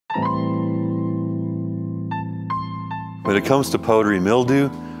When it comes to powdery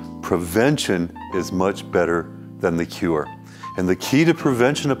mildew, prevention is much better than the cure. And the key to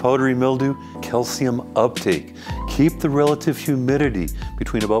prevention of powdery mildew, calcium uptake. Keep the relative humidity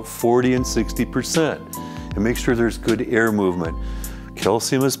between about 40 and 60%, and make sure there's good air movement.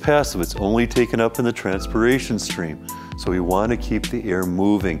 Calcium is passive, it's only taken up in the transpiration stream. So we want to keep the air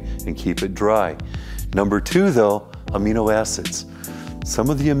moving and keep it dry. Number 2 though, amino acids. Some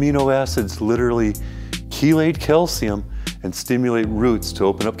of the amino acids literally chelate calcium and stimulate roots to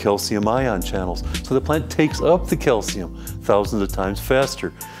open up calcium ion channels. So the plant takes up the calcium thousands of times faster.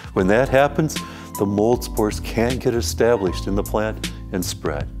 When that happens, the mold spores can't get established in the plant and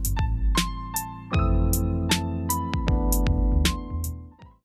spread.